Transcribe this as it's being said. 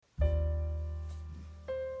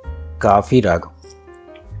Coffee రాగం.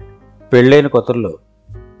 పెళ్ళైన కొత్తల్లో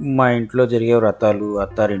మా ఇంట్లో జరిగే వ్రతాలు,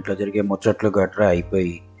 అత్తారింట్లో జరిగే ముచ్చట్లు గట్రా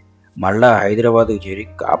అయిపోయి మళ్ళా హైదరాబాదుకు చేరి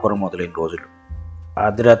కాపురం మొదలైన రోజులు.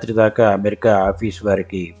 అర్ధరాత్రి దాకా అమెరికా ఆఫీస్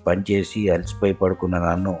వారికి పనిచేసి అలసిపోయి పడుకున్న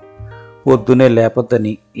నన్ను పొద్దునే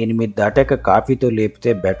లేపొద్దని 8 దాటాక కాఫీతో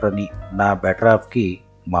లేపితే బెటర్ అని నా బెటర్ ఆఫ్కి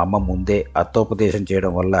మా అమ్మ ముందే అత్తోపదేశం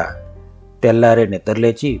చేయడం వల్ల తెల్లారే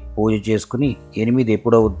నిద్రలేచి పూజ చేసుకుని 8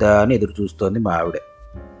 ఎప్పుడవుద్దా అని ఎదురు చూస్తోంది మా ఆవిడ.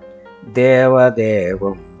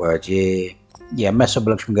 దేవదేవం భజే ఎంఎస్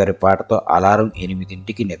సుబ్బలక్ష్మి గారి పాటతో అలారం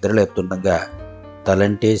 8ంటికి నిద్రలేపుతుండగా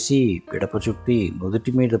తలంటేసి పిడప చుట్టి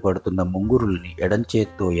నుదుటి మీద పడుతున్న ముంగురుల్ని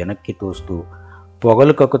ఎడంచేత్తో వెనక్కి తోస్తూ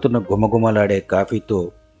పొగలు కక్కుతున్న గుమగుమలాడే కాఫీతో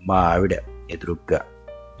మా ఆవిడ ఎదురుగ్గా.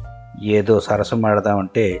 ఏదో సరసం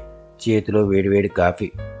ఆడదామంటే చేతిలో వేడివేడి కాఫీ.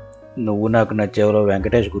 నువ్వు నాకు నచ్చేవలో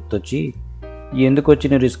వెంకటేష్ గుర్తొచ్చి ఎందుకు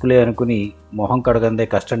వచ్చిన రిస్కులే అనుకుని మొహం కడగందే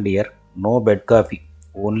కష్టం dear, no bed coffee,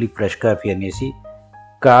 only fresh coffee అనేసి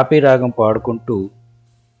కాఫీ రాగం పాడుకుంటూ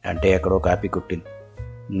అంటే ఎక్కడో కాఫీ కొట్టింది.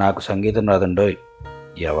 నాకు సంగీతం రాదండోయ్.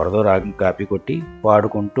 ఎవరిదో రాగం కాఫీ కొట్టి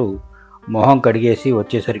పాడుకుంటూ మొహం కడిగేసి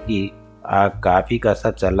వచ్చేసరికి ఆ కాఫీ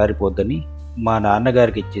కాస్త చల్లారిపోద్దని మా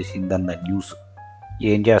నాన్నగారికి ఇచ్చేసిందన్న న్యూస్.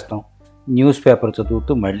 ఏం చేస్తాం, న్యూస్ పేపర్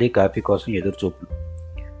చదువుతూ మళ్ళీ కాఫీ కోసం ఎదురు చూపులు.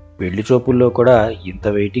 పెళ్లి చూపుల్లో కూడా ఇంత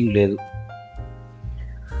వెయిటింగ్ లేదు.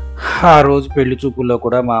 ఆ రోజు పెళ్లి చూపుల్లో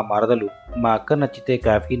కూడా మా మరదలు మా అక్క నచ్చితే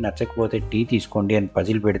కాఫీ, నచ్చకపోతే టీ తీసుకోండి అని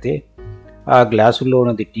పజిల్ పెడితే ఆ గ్లాసుల్లో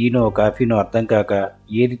ఉన్నది టీనో కాఫీనో అర్థం కాక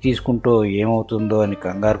ఏది తీసుకుంటో ఏమవుతుందో అని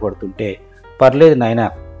కంగారు పడుతుంటే, పర్లేదు నాయనా,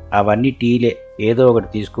 అవన్నీ టీలే, ఏదో ఒకటి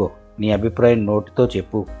తీసుకో, నీ అభిప్రాయం నోటితో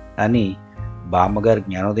చెప్పు అని బామ్మగారు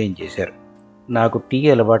జ్ఞానోదయం చేశారు. నాకు టీ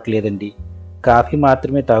అలవాటు లేదండి, కాఫీ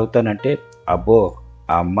మాత్రమే తాగుతానంటే, అబ్బో,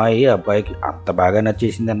 ఆ అమ్మాయి అబ్బాయికి అంత బాగా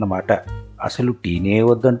నచ్చేసిందన్నమాట. అసలు టీనే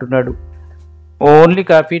వద్దంటున్నాడు, ఓన్లీ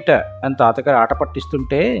కాఫీట అని తాతగారు ఆట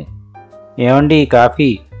పట్టిస్తుంటే, ఏమండి కాఫీ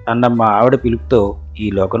అన్న మా ఆవిడ పిలుపుతో ఈ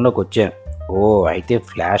లోకంలోకి వచ్చాను. ఓ అయితే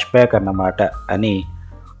ఫ్లాష్ బ్యాక్ అన్నమాట అని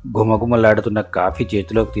గుమగుమలాడుతున్న కాఫీ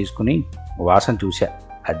చేతిలోకి తీసుకుని వాసన చూశా.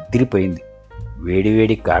 అద్దిరిపోయింది.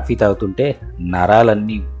 వేడివేడి కాఫీ తాగుతుంటే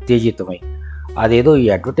నరాలన్నీ ఉత్తేజితమై అదేదో ఈ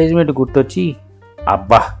అడ్వర్టైజ్మెంట్ గుర్తొచ్చి,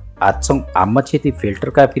 అబ్బా, అచ్చం అమ్మ చేతి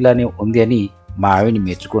ఫిల్టర్ కాఫీలానే ఉంది అని మా ఆవిడని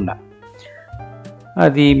మెచ్చుకున్నా.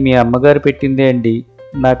 అది మీ అమ్మగారు పెట్టిందే అండి,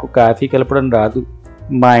 నాకు కాఫీ కలపడం రాదు.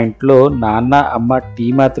 మా ఇంట్లో నాన్న అమ్మ టీ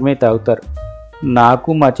మాత్రమే తాగుతారు, నాకు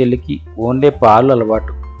మా చెల్లికి ఓన్లీ పాలు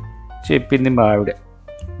అలవాటు చెప్పింది మా ఆవిడ.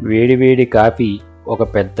 వేడివేడి కాఫీ ఒక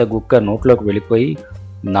పెద్ద గుక్క నోట్లోకి వెళ్ళిపోయి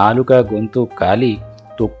నాలుక గొంతు కాలి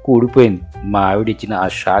తొక్కు ఊడిపోయింది మా ఆవిడిచ్చిన ఆ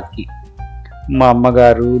షాక్కి. మా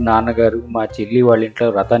అమ్మగారు నాన్నగారు మా చెల్లి వాళ్ళ ఇంట్లో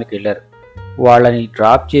వ్రతానికి వెళ్ళారు. వాళ్ళని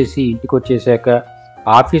డ్రాప్ చేసి ఇంటికి వచ్చేసాక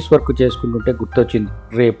ఆఫీస్ వర్క్ చేసుకుంటుంటే గుర్తొచ్చింది,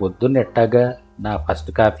 రేపొద్దున్న ఎట్టాగా నా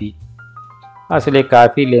ఫస్ట్ కాఫీ. అసలే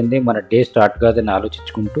కాఫీ లేనిదే మన డే స్టార్ట్ కాదని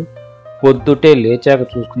ఆలోచించుకుంటూ పొద్దుటే లేచాక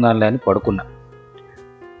చూసుకున్నానులే అని పడుకున్నా.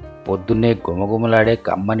 పొద్దున్నే గుమగుమలాడే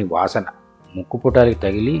కమ్మని వాసన ముక్కు పుటాలకి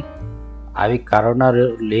తగిలి, అవి కరోనా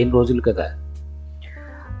లేని రోజులు కదా.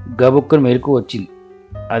 గబుక్కుని మెలకు వచ్చింది.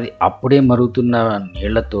 అది అప్పుడే మరుగుతున్న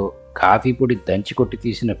నీళ్లతో కాఫీ పొడి దంచి కొట్టి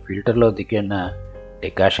తీసిన ఫిల్టర్లో దిగిన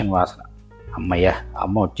డికాషన్ వాసన. అమ్మయ్య,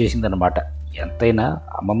 అమ్మ వచ్చేసిందన్నమాట. ఎంతైనా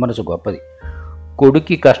అమ్మ మనసు గొప్పది.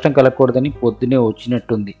 కొడుక్కి కష్టం కలగకూడదని పొద్దునే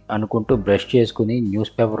వచ్చినట్టుంది అనుకుంటూ బ్రష్ చేసుకుని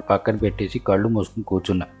న్యూస్ పేపర్ పక్కన పెట్టేసి కళ్ళు మూసుకుని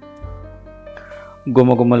కూర్చున్నా.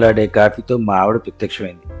 గుమగుమలాడే కాఫీతో మా ఆవిడ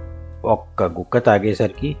ప్రత్యక్షమైంది. ఒక్క గుక్క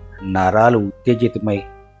తాగేసరికి నరాలు ఉత్తేజితమై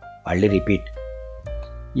మళ్ళీ రిపీట్.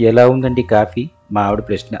 ఎలా ఉందండి కాఫీ? మా ఆవిడ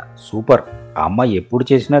ప్రశ్న. సూపర్, అమ్మ ఎప్పుడు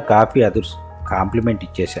చేసినా కాఫీ అదుర్స్, కాంప్లిమెంట్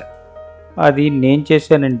ఇచ్చేశా. అది నేను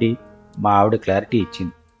చేశానండి, మా ఆవిడ క్లారిటీ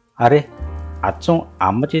ఇచ్చింది. అరే, అచ్చం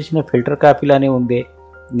అమ్మ చేసిన ఫిల్టర్ కాఫీలానే ఉందే.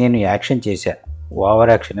 నేను యాక్షన్ చేశా,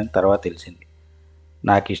 ఓవర్ యాక్షన్ అని తర్వాత తెలిసింది.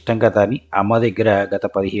 నాకు ఇష్టం కదా అని అమ్మ దగ్గర గత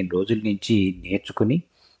 15 రోజుల నుంచి నేర్చుకుని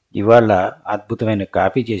ఇవాళ అద్భుతమైన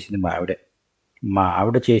కాఫీ చేసింది మా ఆవిడ. మా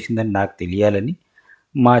ఆవిడ చేసిందని నాకు తెలియాలని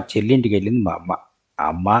మా చెల్లింటికి వెళ్ళింది మా అమ్మ.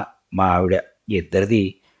 అమ్మ మా ఆవిడ ఇద్దరిది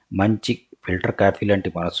మంచి ఫిల్టర్ కాఫీ లాంటి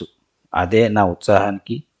మనసు. అదే నా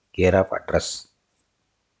ఉత్సాహానికి కేర్ ఆఫ్ అడ్రస్.